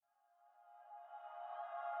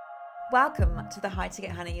Welcome to the High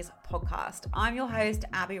Ticket Honeys podcast. I'm your host,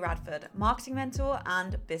 Abby Radford, marketing mentor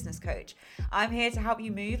and business coach. I'm here to help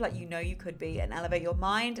you move like you know you could be and elevate your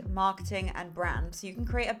mind, marketing, and brand so you can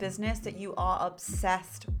create a business that you are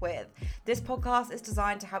obsessed with. This podcast is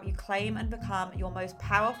designed to help you claim and become your most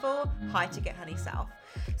powerful high ticket honey self.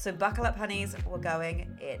 So buckle up, honeys, we're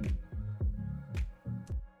going in.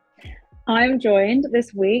 I'm joined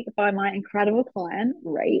this week by my incredible client,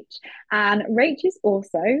 Rach. And Rach is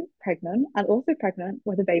also pregnant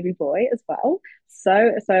with a baby boy as well.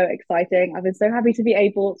 So exciting. I've been so happy to be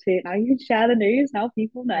able to, now you can share the news, now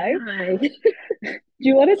people know. Hi. Do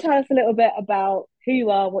you want to tell us a little bit about who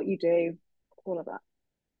you are, what you do, all of that?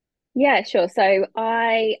 Yeah, sure. So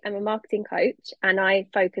I am a marketing coach and I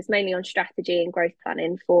focus mainly on strategy and growth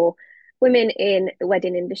planning for women in the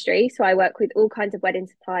wedding industry. So I work with all kinds of wedding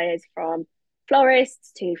suppliers, from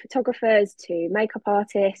florists to photographers to makeup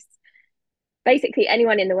artists, basically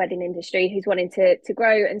anyone in the wedding industry who's wanting to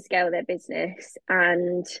grow and scale their business.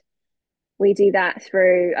 And I do that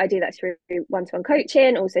through one-to-one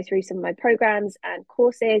coaching, also through some of my programs and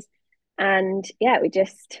courses. And yeah, we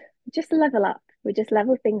just level up. We just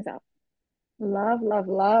level things up.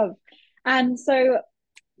 Love. And so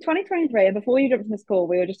 2023, and before you jumped in this call,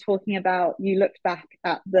 we were just talking about, you looked back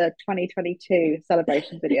at the 2022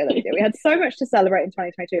 celebration video that we did. We had so much to celebrate in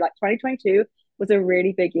 2022. Like 2022 was a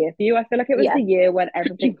really big year for you. I feel like it was the year when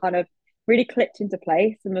everything kind of really clicked into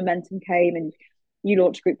place and momentum came, and you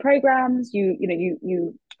launched group programs, you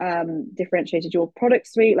differentiated your product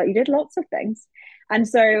suite, like you did lots of things. And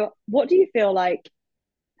so what do you feel like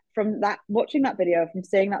from that, watching that video, from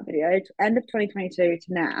seeing that video to end of 2022 to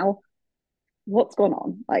now, what's gone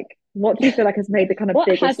on? Like, what do you feel like has made the kind of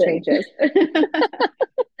biggest changes?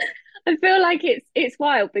 I feel like it's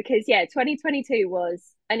wild because 2022 was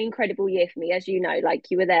an incredible year for me, as you know, like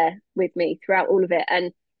you were there with me throughout all of it.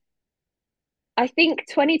 And I think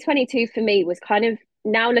 2022 for me was kind of,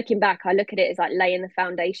 now looking back, I look at it as like laying the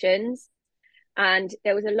foundations. And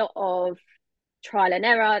there was a lot of trial and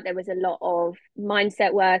error. There was a lot of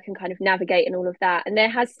mindset work and kind of navigating all of that. And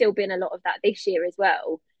there has still been a lot of that this year as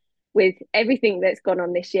well, with everything that's gone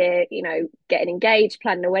on this year, you know, getting engaged,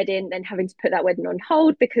 planning a wedding, then having to put that wedding on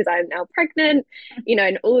hold because I'm now pregnant, you know,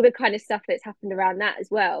 and all the kind of stuff that's happened around that as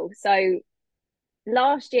well. So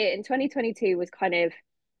last year in 2022 was kind of,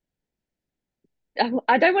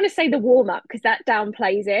 I don't want to say the warm up because that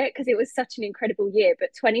downplays it, because it was such an incredible year,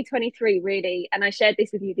 but 2023 really, and I shared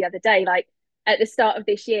this with you the other day, like at the start of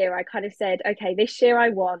this year, I kind of said, okay, this year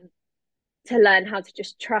I want to learn how to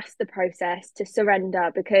just trust the process, to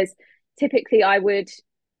surrender, because typically I would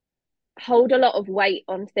hold a lot of weight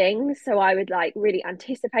on things. So I would like really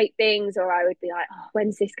anticipate things, or I would be like, oh,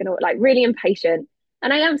 when's this gonna, like, really impatient.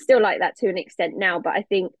 And I am still like that to an extent now, but I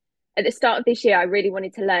think at the start of this year I really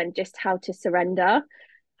wanted to learn just how to surrender.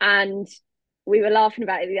 And we were laughing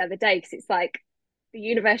about it the other day because it's like the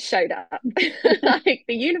universe showed up. Like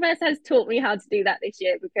the universe has taught me how to do that this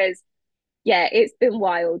year, because it's been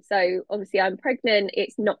wild. So obviously I'm pregnant.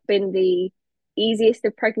 It's not been the easiest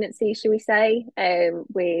of pregnancies, shall we say,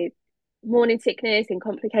 with morning sickness and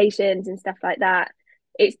complications and stuff like that.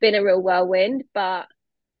 It's been a real whirlwind, but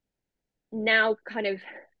now kind of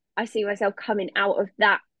I see myself coming out of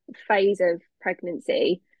that phase of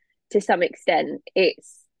pregnancy to some extent.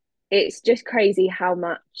 It's just crazy how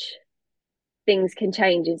much things can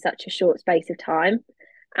change in such a short space of time.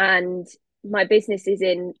 And my business is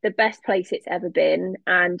in the best place it's ever been,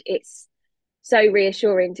 and it's so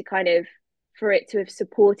reassuring to kind of, for it to have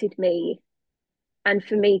supported me, and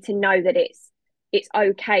for me to know that it's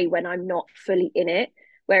okay when I'm not fully in it.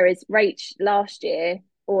 Whereas Rach last year,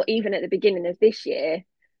 or even at the beginning of this year,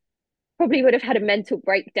 probably would have had a mental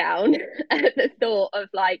breakdown at the thought of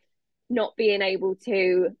like not being able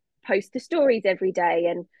to post the stories every day,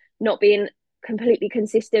 and not being completely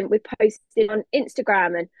consistent with posting on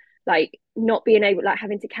Instagram, and like not being able, like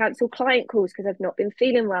having to cancel client calls because I've not been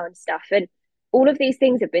feeling well and stuff. And all of these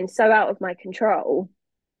things have been so out of my control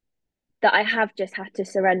that I have just had to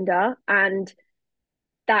surrender. And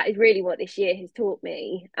that is really what this year has taught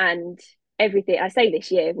me. And everything, I say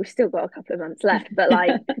this year, we've still got a couple of months left, but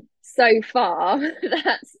like so far,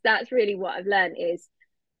 that's really what I've learned, is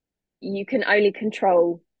you can only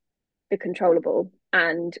control the controllable.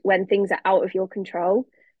 And when things are out of your control,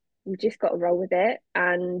 you've just got to roll with it.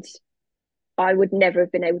 And I would never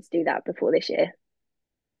have been able to do that before this year.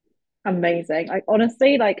 Amazing. Like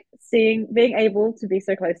honestly, like being able to be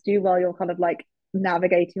so close to you while you're kind of like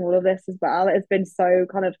navigating all of this as well, it's been so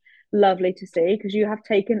kind of lovely to see, because you have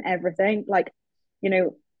taken everything, like, you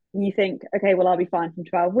know, you think, okay, well, I'll be fine from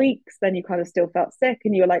 12 weeks. Then you kind of still felt sick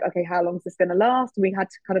and you were like, okay, how long is this going to last? And we had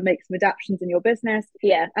to kind of make some adaptations in your business.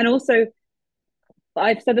 Yeah. And also,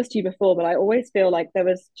 I've said this to you before, but I always feel like there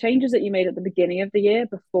was changes that you made at the beginning of the year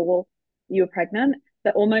before you were pregnant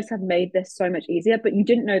that almost have made this so much easier, but you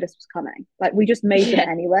didn't know this was coming. Like we just made them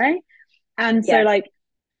anyway. And so like,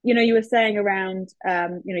 you know, you were saying around,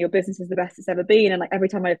 you know, your business is the best it's ever been. And like every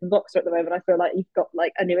time I open Boxer at the moment, I feel like you've got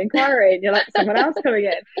like a new inquiry and you're like someone else coming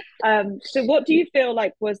in. So what do you feel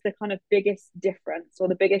like was the kind of biggest difference or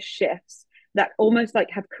the biggest shifts that almost like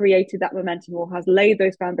have created that momentum or has laid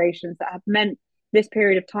those foundations that have meant this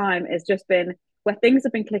period of time has just been where things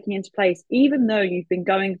have been clicking into place, even though you've been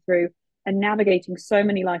going through and navigating so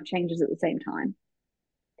many life changes at the same time?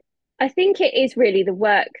 I think it is really the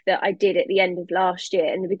work that I did at the end of last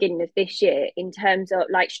year and the beginning of this year in terms of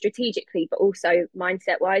like strategically, but also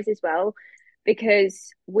mindset wise as well,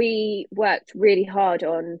 because we worked really hard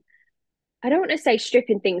on, I don't want to say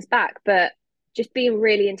stripping things back, but just being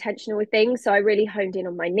really intentional with things. So I really honed in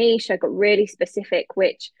on my niche. I got really specific,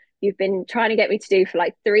 which you've been trying to get me to do for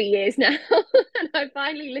like 3 years now. And I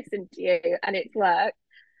finally listened to you and it's worked.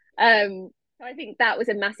 So I think that was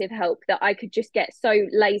a massive help that I could just get so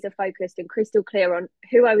laser focused and crystal clear on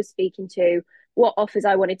who I was speaking to, what offers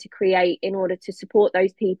I wanted to create in order to support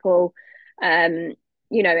those people. You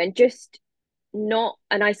know, and just not,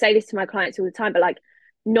 and I say this to my clients all the time, but like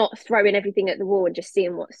not throwing everything at the wall and just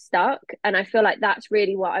seeing what's stuck. And I feel like that's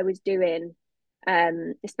really what I was doing,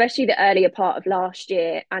 especially the earlier part of last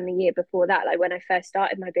year and the year before that, like when I first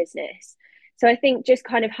started my business. So I think just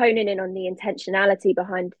kind of honing in on the intentionality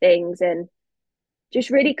behind things and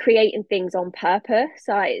just really creating things on purpose.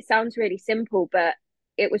 So it sounds really simple, but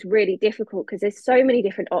it was really difficult because there's so many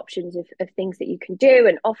different options of things that you can do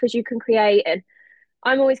and offers you can create. And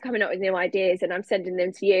I'm always coming up with new ideas and I'm sending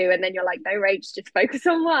them to you. And then you're like, no, Rach, just focus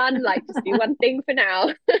on one, like just do one thing for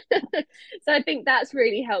now. So I think that's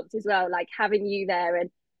really helped as well, like having you there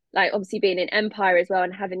and like obviously being in Empire as well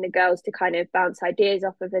and having the girls to kind of bounce ideas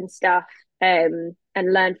off of and stuff, and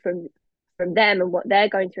learn from them and what they're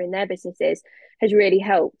going through in their businesses has really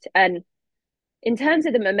helped. And in terms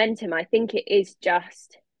of the momentum, I think it is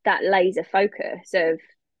just that laser focus of,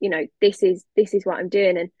 you know, this is what I'm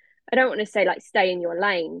doing. And I don't want to say like stay in your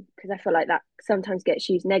lane because I feel like that sometimes gets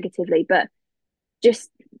used negatively, but just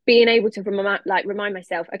being able to remind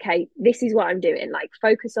myself, okay, this is what I'm doing. Like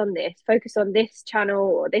focus on this channel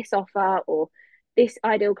or this offer or this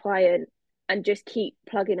ideal client, and just keep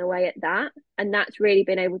plugging away at that. And that's really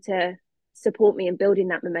been able to support me in building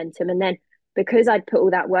that momentum. And then because I'd put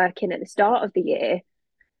all that work in at the start of the year,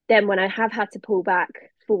 then when I have had to pull back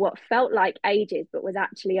for what felt like ages, but was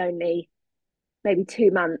actually only maybe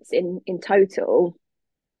 2 months in total,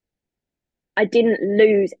 I didn't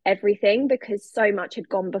lose everything because so much had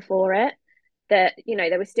gone before it that, you know,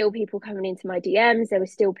 there were still people coming into my DMs, there were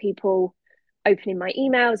still people opening my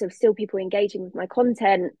emails, there were still people engaging with my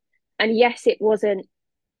content. And yes, it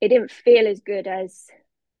didn't feel as good as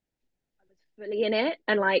I was fully in it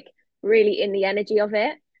and like really in the energy of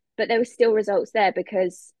it, but there were still results there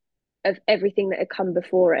because of everything that had come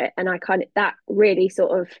before it. And that really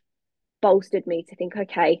sort of bolstered me to think,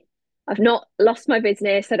 okay, I've not lost my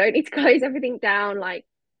business. I don't need to close everything down. Like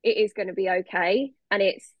it is going to be okay. And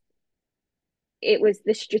it was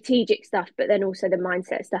the strategic stuff, but then also the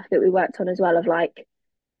mindset stuff that we worked on as well of like,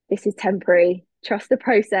 this is temporary, trust the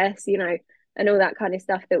process, you know, and all that kind of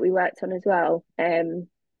stuff that we worked on as well.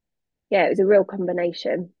 Yeah, it was a real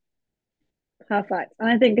combination. Perfect. And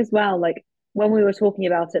I think as well, like when we were talking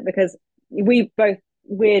about it, because we both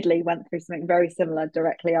weirdly went through something very similar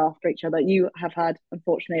directly after each other. You have had,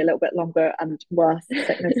 unfortunately, a little bit longer and worse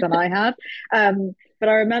sickness than I have. But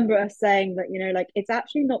I remember us saying that, you know, like it's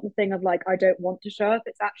actually not the thing of like, I don't want to show up.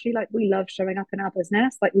 It's actually like we love showing up in our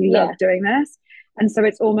business. Like we love doing this. And so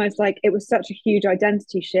it's almost like it was such a huge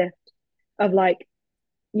identity shift of like,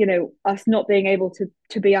 you know, us not being able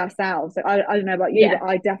to be ourselves. Like, I don't know about you, but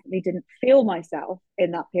I definitely didn't feel myself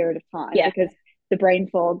in that period of time because the brain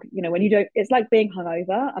fog, you know, when you don't, it's like being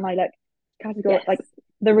hungover. And I like categorically, like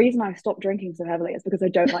the reason I stopped drinking so heavily is because I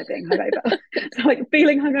don't like being hungover. So like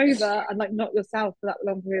feeling hungover and like not yourself for that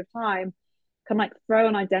long period of time can like throw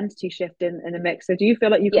an identity shift in the mix. So do you feel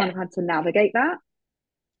like you kind of had to navigate that?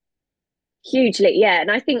 Hugely, yeah. And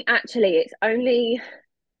I think actually it's only,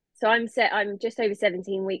 so I'm just over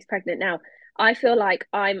 17 weeks pregnant now. I feel like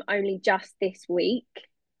I'm only just this week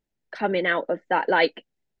coming out of that, like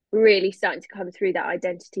really starting to come through that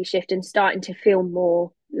identity shift and starting to feel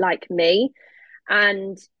more like me.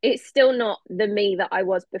 And it's still not the me that I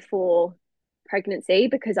was before pregnancy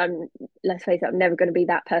because let's face it, I'm never going to be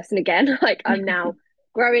that person again. Like I'm now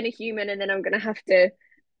growing a human and then I'm going to have to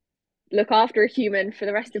look after a human for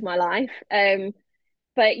the rest of my life.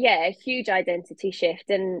 But yeah, a huge identity shift.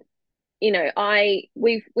 And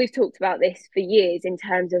we've talked about this for years in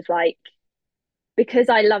terms of like, because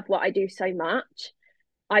I love what I do so much,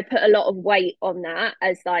 I put a lot of weight on that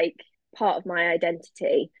as like part of my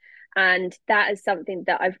identity. And that is something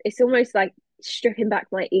that it's almost like stripping back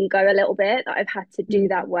my ego a little bit, that I've had to do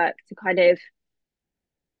that work to kind of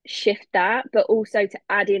shift that, but also to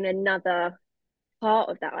add in another part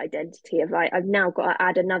of that identity of like, I've now got to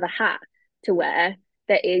add another hat to wear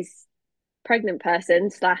that is pregnant person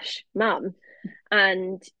slash mum.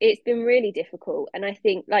 And it's been really difficult. And I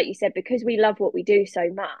think, like you said, because we love what we do so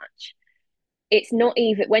much, it's not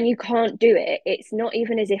even, when you can't do it, it's not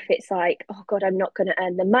even as if it's like, oh God, I'm not going to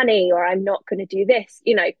earn the money, or I'm not going to do this,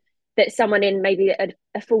 that someone in maybe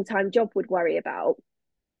a full-time job would worry about.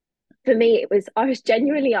 For me, I was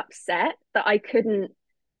genuinely upset that I couldn't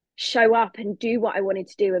show up and do what I wanted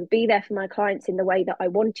to do and be there for my clients in the way that I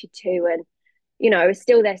wanted to. And, I was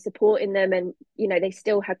still there supporting them, and, they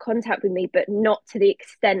still had contact with me, but not to the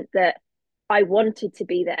extent that I wanted to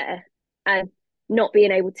be there, and not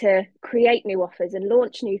being able to create new offers and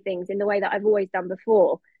launch new things in the way that I've always done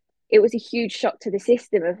before. It was a huge shock to the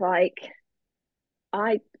system of like,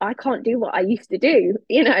 I can't do what I used to do,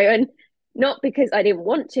 and not because I didn't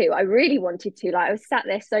want to. I really wanted to. Like, I was sat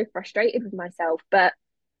there so frustrated with myself, but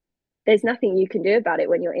there's nothing you can do about it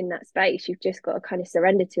when you're in that space. You've just got to kind of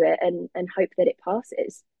surrender to it and hope that it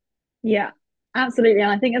passes. Yeah, absolutely.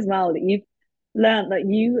 And I think as well that you've learned that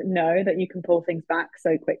that you can pull things back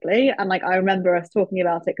so quickly. And like I remember us talking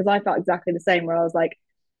about it because I felt exactly the same, where I was like,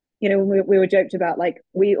 when we were joked about, like,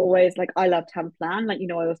 we always, like, I love to have a plan. Like,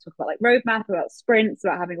 I always talk about like roadmap, about sprints,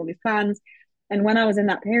 about having all these plans. And when I was in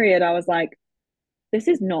that period, I was like, this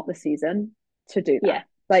is not the season to do that. Yeah.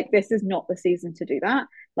 Like, this is not the season to do that.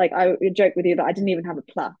 Like, I joke with you that I didn't even have a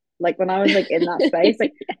plan. Like, when I was like in that space,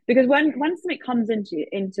 like, because when something comes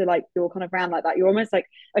into like your kind of round like that, you're almost like,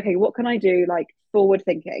 okay, what can I do? Like, forward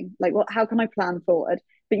thinking, like, how can I plan forward?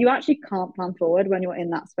 But you actually can't plan forward when you're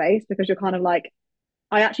in that space, because you're kind of like,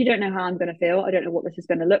 I actually don't know how I'm going to feel. I don't know what this is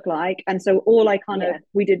going to look like. And so all I kind of,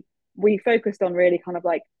 we focused on really kind of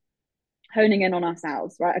like honing in on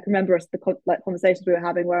ourselves, right? I can remember like conversations we were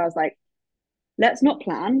having where I was like, let's not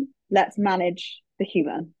plan, let's manage the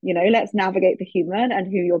human, let's navigate the human and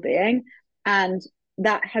who you're being. And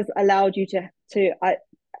that has allowed you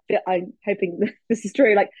I'm hoping this is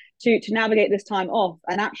true, like to navigate this time off.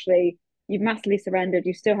 And actually you've massively surrendered.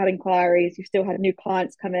 You've still had inquiries, you've still had new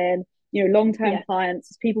clients come in, long-term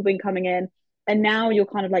clients, people been coming in. And now you're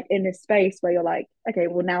kind of like in this space where you're like, okay,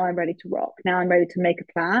 well, now I'm ready to rock. Now I'm ready to make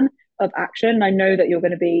a plan of action. I know that you're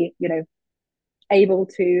going to be, able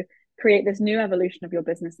to create this new evolution of your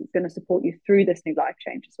business that's going to support you through this new life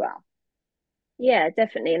change as well. Yeah,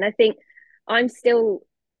 definitely. And I think I'm still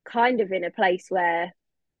kind of in a place where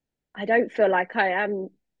I don't feel like I am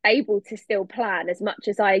able to still plan as much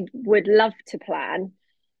as I would love to plan.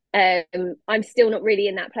 I'm still not really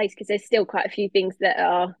in that place because there's still quite a few things that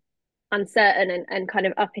are uncertain and kind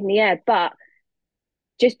of up in the air. But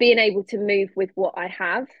just being able to move with what I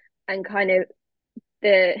have and kind of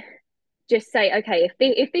just say, okay,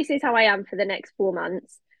 if this is how I am for the next 4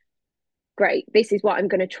 months, great, this is what I'm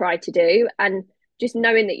going to try to do. And just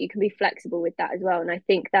knowing that you can be flexible with that as well. And I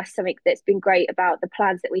think that's something that's been great about the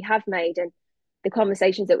plans that we have made and the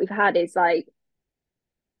conversations that we've had is like,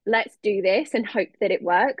 let's do this and hope that it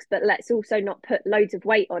works, but let's also not put loads of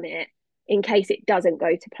weight on it in case it doesn't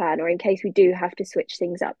go to plan or in case we do have to switch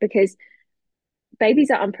things up, because babies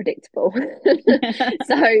are unpredictable.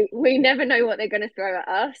 So we never know what they're going to throw at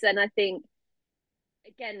us. And I think,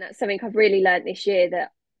 again, that's something I've really learned this year,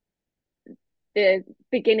 that the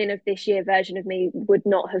beginning of this year version of me would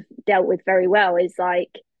not have dealt with very well, is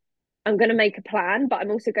like, I'm going to make a plan, but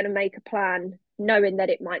I'm also going to make a plan knowing that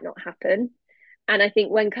it might not happen. And I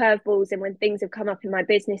think when curveballs and when things have come up in my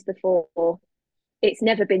business before, it's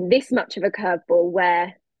never been this much of a curveball,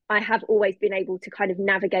 where I have always been able to kind of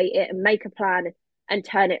navigate it and make a plan and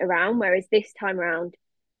turn it around. Whereas this time around,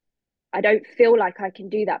 I don't feel like I can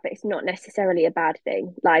do that, but it's not necessarily a bad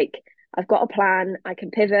thing. Like, I've got a plan, I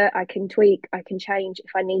can pivot, I can tweak, I can change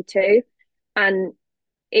if I need to. And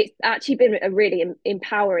it's actually been a really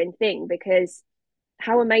empowering thing, because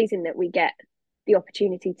how amazing that we get the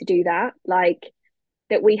opportunity to do that. Like,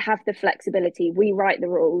 that we have the flexibility, we write the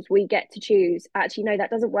rules, we get to choose, actually, no, that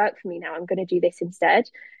doesn't work for me now, I'm going to do this instead.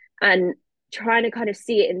 And trying to kind of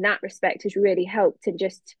see it in that respect has really helped. And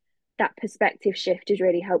just that perspective shift has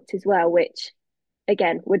really helped as well, which,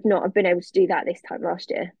 again, would not have been able to do that this time last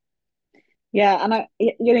year. Yeah, and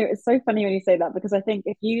it's so funny when you say that, because I think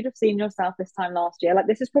if you'd have seen yourself this time last year, like,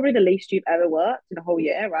 this is probably the least you've ever worked in a whole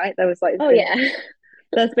year, right? There was like, Oh yeah.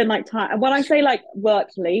 there's been like time, and when I say like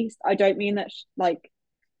worked least, I don't mean that like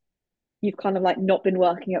you've kind of like not been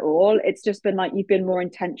working at all. It's just been like you've been more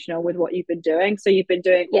intentional with what you've been doing. So you've been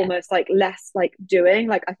doing Yeah. almost like less like doing.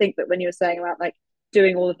 Like, I think that when you were saying about like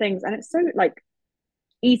doing all the things, and it's so like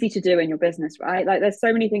easy to do in your business, right? Like, there's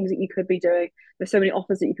so many things that you could be doing. There's so many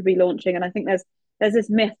offers that you could be launching. And I think there's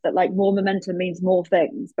this myth that like more momentum means more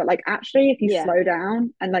things. But like, actually, if you Yeah. slow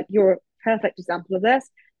down, and like, you're a perfect example of this,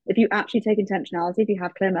 if you actually take intentionality, if you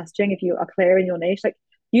have clear messaging, if you are clear in your niche, like,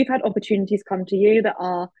 you've had opportunities come to you that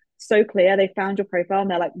are so clear. They found your profile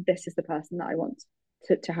and they're like, this is the person that I want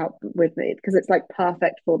to help with me, because it's like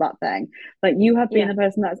perfect for that thing. Like, you have been Yeah. the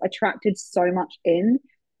person that's attracted so much in,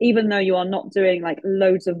 even though you are not doing like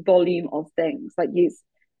loads of volume of things. Like,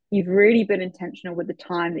 you've really been intentional with the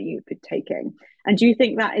time that you've been taking. And do you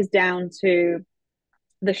think that is down to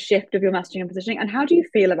the shift of your messaging and positioning? And how do you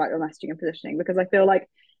feel about your messaging and positioning? Because I feel like,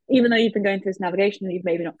 even though you've been going through this navigation and you've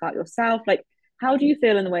maybe not felt yourself, like, how do you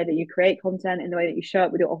feel in the way that you create content, in the way that you show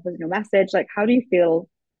up with your offers and your message? Like, how do you feel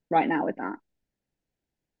right now with that?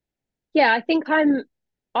 Yeah,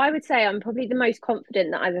 I would say I'm probably the most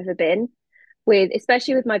confident that I've ever been with,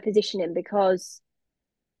 especially with my positioning, because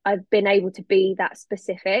I've been able to be that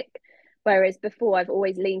specific. Whereas before I've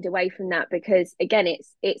always leaned away from that, because again,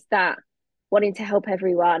 it's that wanting to help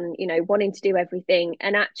everyone, wanting to do everything.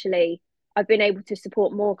 And actually I've been able to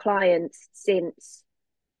support more clients since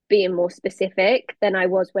being more specific than I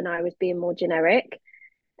was when I was being more generic.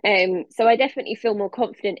 So I definitely feel more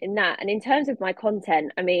confident in that. And in terms of my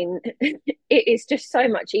content, I mean, it is just so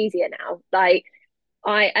much easier now. Like,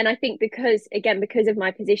 I think because of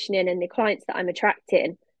my positioning and the clients that I'm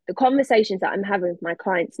attracting, the conversations that I'm having with my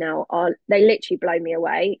clients now they literally blow me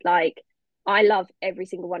away. Like, I love every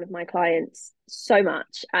single one of my clients so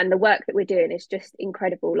much, and the work that we're doing is just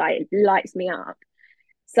incredible. Like, it lights me up.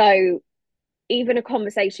 So even a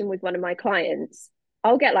conversation with one of my clients,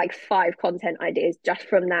 I'll get like 5 content ideas just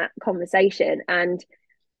from that conversation. And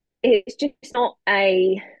it's just not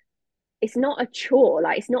a chore.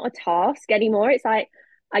 Like, it's not a task anymore. It's like,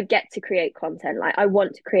 I get to create content. Like, I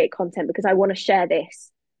want to create content because I want to share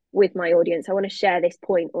this with my audience. I want to share this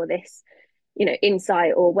point or this,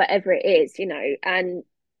 insight or whatever it is, and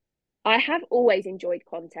I have always enjoyed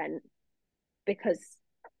content because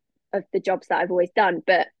of the jobs that I've always done,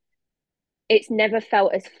 but it's never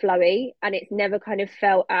felt as flowy, and it's never kind of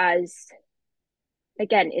felt as,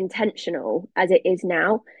 again, intentional as it is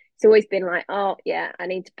now. It's always been like, oh yeah, I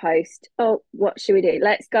need to post. Oh, what should we do?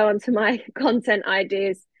 Let's go onto my content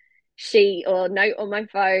ideas sheet or note on my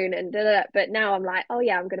phone and da, da, da. But now I'm like, oh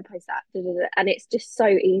yeah, I'm going to post that, da, da, da. And it's just so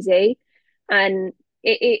easy. And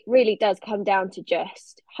it really does come down to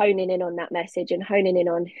just honing in on that message and honing in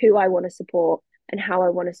on who I want to support and how I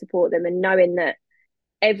want to support them, and knowing that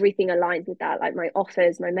everything aligns with that. Like, my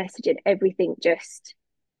offers, my messaging, everything just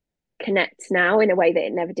connects now in a way that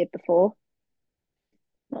it never did before.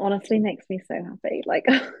 Honestly, makes me so happy. Like,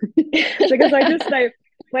 because I just know,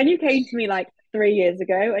 when you came to me like 3 years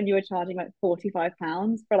ago and you were charging like £45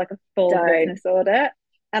 for like a full Don't. business audit,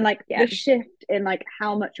 and like Yeah. the shift in like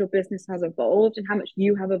how much your business has evolved and how much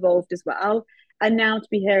you have evolved as well. And now to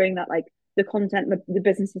be hearing that like the content, the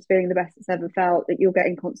business is feeling the best it's ever felt, that you're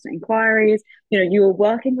getting constant inquiries, you're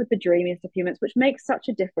working with the dreamiest of humans, which makes such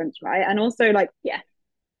a difference, right? And also, like, Yeah.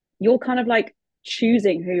 you're kind of like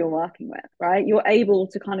choosing who you're working with, right? You're able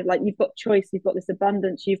to kind of like, you've got choice, you've got this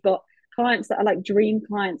abundance, you've got clients that are like dream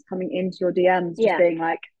clients coming into your DMs, just Yeah. being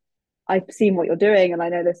like, I've seen what you're doing and I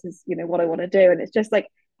know this is, what I want to do. And it's just like,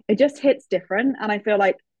 it just hits different. And I feel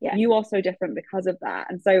like Yeah. you are so different because of that.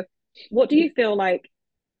 And so, what do you feel like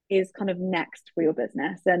is kind of next for your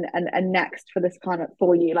business, and next for this kind of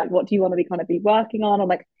for you? Like, what do you want to be kind of be working on, or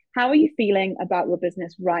like, how are you feeling about your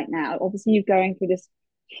business right now? Obviously, you're going through this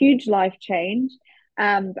huge life change,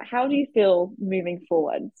 but how do you feel moving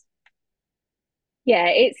forwards? Yeah.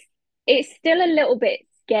 It's still a little bit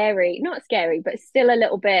scary. Not scary, but still a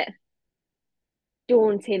little bit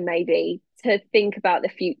daunting maybe to think about the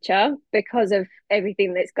future because of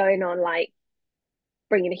everything that's going on, like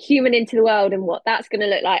bringing a human into the world and what that's going to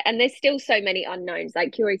look like. And there's still so many unknowns.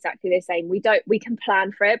 Like, you're exactly the same. We can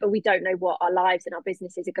plan for it, but we don't know what our lives and our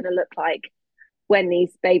businesses are going to look like when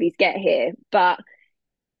these babies get here. But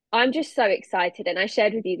I'm just so excited. And I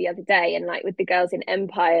shared with you the other day, and like with the girls in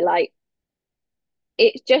Empire, like,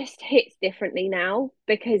 it just hits differently now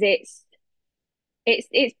because it's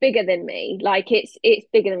bigger than me. Like, it's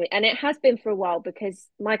bigger than me, and it has been for a while because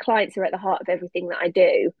my clients are at the heart of everything that I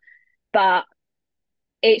do. But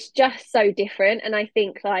it's just so different. And I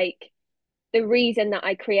think like the reason that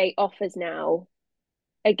I create offers now,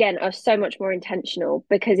 again, are so much more intentional,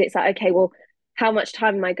 because it's like, okay, well, how much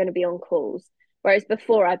time am I going to be on calls? Whereas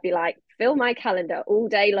before I'd be like, fill my calendar all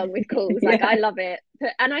day long with calls. Like, I love it.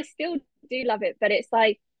 And I still do love it, but it's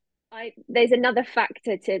like, there's another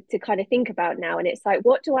factor to kind of think about now. And it's like,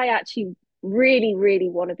 what do I actually really, really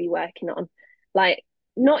want to be working on? Like,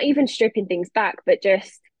 not even stripping things back, but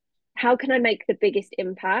just how can I make the biggest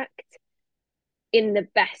impact in the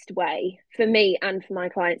best way for me and for my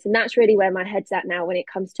clients? And that's really where my head's at now when it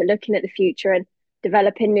comes to looking at the future and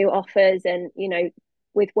developing new offers. And, you know,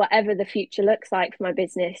 with whatever the future looks like for my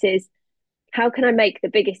business, is how can I make the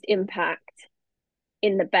biggest impact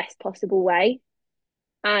in the best possible way?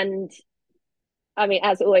 And I mean,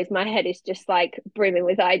 as always, my head is just like brimming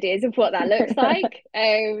with ideas of what that looks like.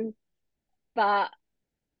 But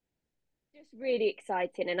just really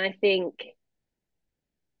exciting. And I think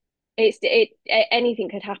anything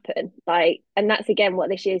could happen. Like, and that's again what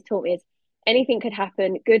this year's taught me, is anything could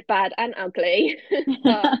happen, good, bad, and ugly.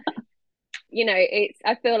 But you know,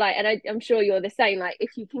 I feel like, and I'm sure you're the same, like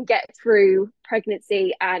if you can get through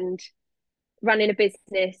pregnancy and running a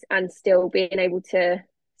business and still being able to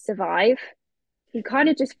survive, you kind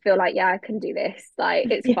of just feel like, yeah, I can do this. Like,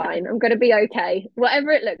 it's fine. I'm going to be okay.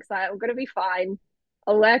 Whatever it looks like, I'm going to be fine.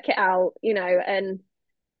 I'll work it out, you know. And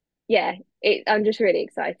yeah, I'm just really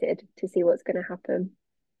excited to see what's going to happen.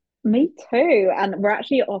 Me too. And we're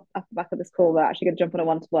actually off the back of this call. We're actually going to jump on a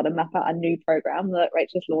one-to-one and map out a new program that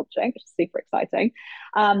Rachel's launching, which is super exciting.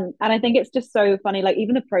 And I think it's just so funny, like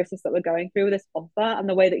even the process that we're going through with this offer and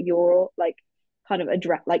the way that you're like kind of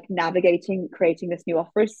navigating creating this new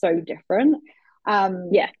offer is so different.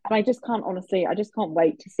 And I just can't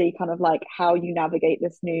wait to see kind of like how you navigate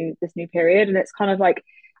this new period. And it's kind of like,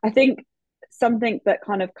 I think something that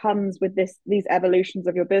kind of comes with these evolutions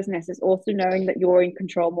of your business is also knowing that you're in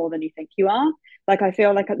control more than you think you are. Like, I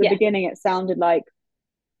feel like at the beginning it sounded like,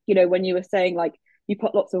 you know, when you were saying like you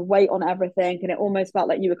put lots of weight on everything and it almost felt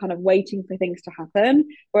like you were kind of waiting for things to happen,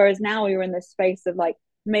 whereas now you're in this space of like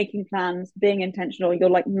making plans, being intentional, you're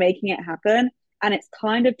like making it happen. And it's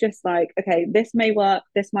kind of just like, okay, this may work,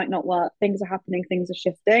 this might not work, things are happening, things are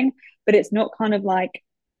shifting, but it's not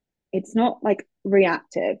like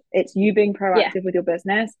reactive. It's you being proactive with your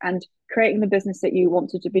business and creating the business that you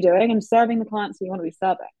wanted to be doing and serving the clients that you want to be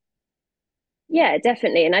serving. Yeah,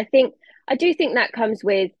 definitely. And I do think that comes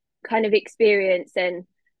with kind of experience. And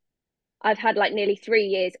I've had like nearly 3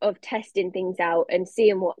 years of testing things out and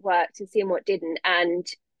seeing what worked and seeing what didn't. And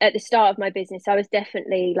at the start of my business, I was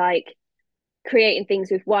definitely like creating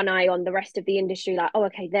things with one eye on the rest of the industry. Like, oh,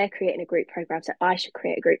 okay, they're creating a group program, so I should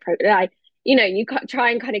create a group program. Like, you know, you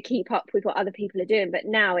try and kind of keep up with what other people are doing. But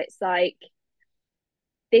now it's like,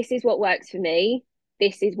 this is what works for me.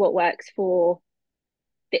 This is what works for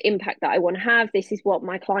the impact that I want to have. This is what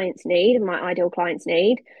my clients need and my ideal clients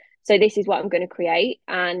need. So this is what I'm going to create.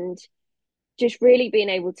 And just really being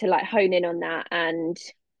able to like hone in on that, and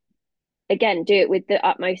again, do it with the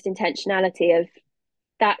utmost intentionality of,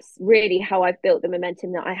 that's really how I've built the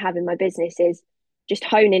momentum that I have in my business, is just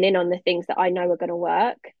honing in on the things that I know are going to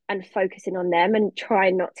work and focusing on them and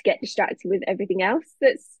trying not to get distracted with everything else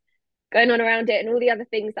that's going on around it and all the other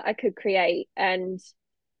things that I could create. And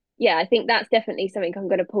yeah, I think that's definitely something I'm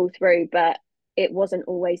going to pull through, but it wasn't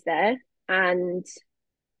always there. And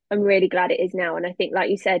I'm really glad it is now. And I think,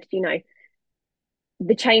 like you said, you know,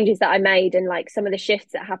 the changes that I made and like some of the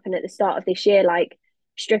shifts that happened at the start of this year, like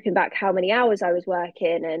stripping back how many hours I was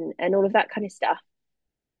working and all of that kind of stuff.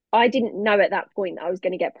 I didn't know at that point that I was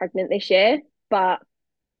going to get pregnant this year, but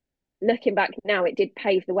looking back now, it did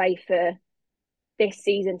pave the way for this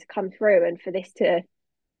season to come through and for this to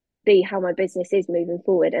be how my business is moving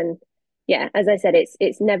forward. And yeah, as I said,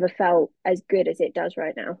 it's never felt as good as it does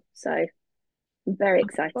right now. So I'm very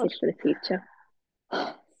excited for the future.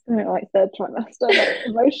 So like third trimester, like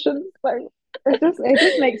emotions, like it just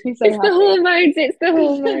makes me so it's happy. It's the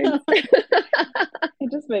hormones.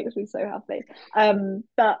 It just makes me so happy.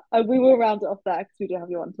 But we will round it off there because we do have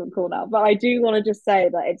you on to a call now. But I do want to just say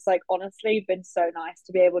that it's like honestly been so nice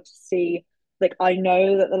to be able to see. Like, I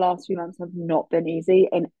know that the last few months have not been easy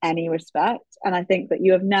in any respect, and I think that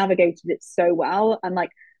you have navigated it so well. And like,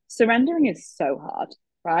 surrendering is so hard,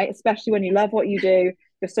 right? Especially when you love what you do,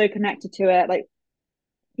 you're so connected to it. Like,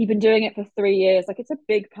 you've been doing it for 3 years, like it's a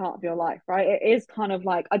big part of your life, right? It is kind of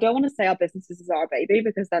like, I don't want to say our businesses are our baby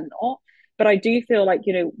because they're not, but I do feel like,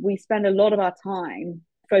 you know, we spend a lot of our time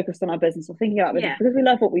focused on our business or thinking about business because we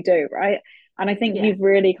love what we do, right? And I think you've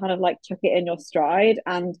really kind of like took it in your stride.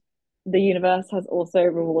 And the universe has also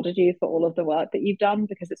rewarded you for all of the work that you've done,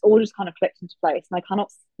 because it's all just kind of clicked into place. And I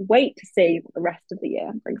cannot wait to see what the rest of the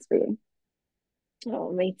year brings for you.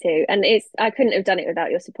 Oh, me too. And I couldn't have done it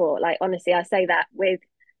without your support. Like, honestly, I say that with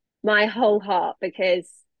my whole heart, because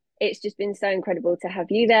it's just been so incredible to have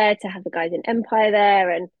you there, to have the guys in Empire there.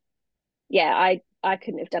 And yeah, I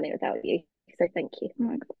couldn't have done it without you. So thank you. Oh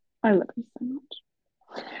my God, I love you so much.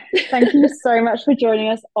 Thank you so much for joining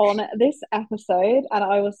us on this episode, and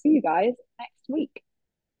I will see you guys next week.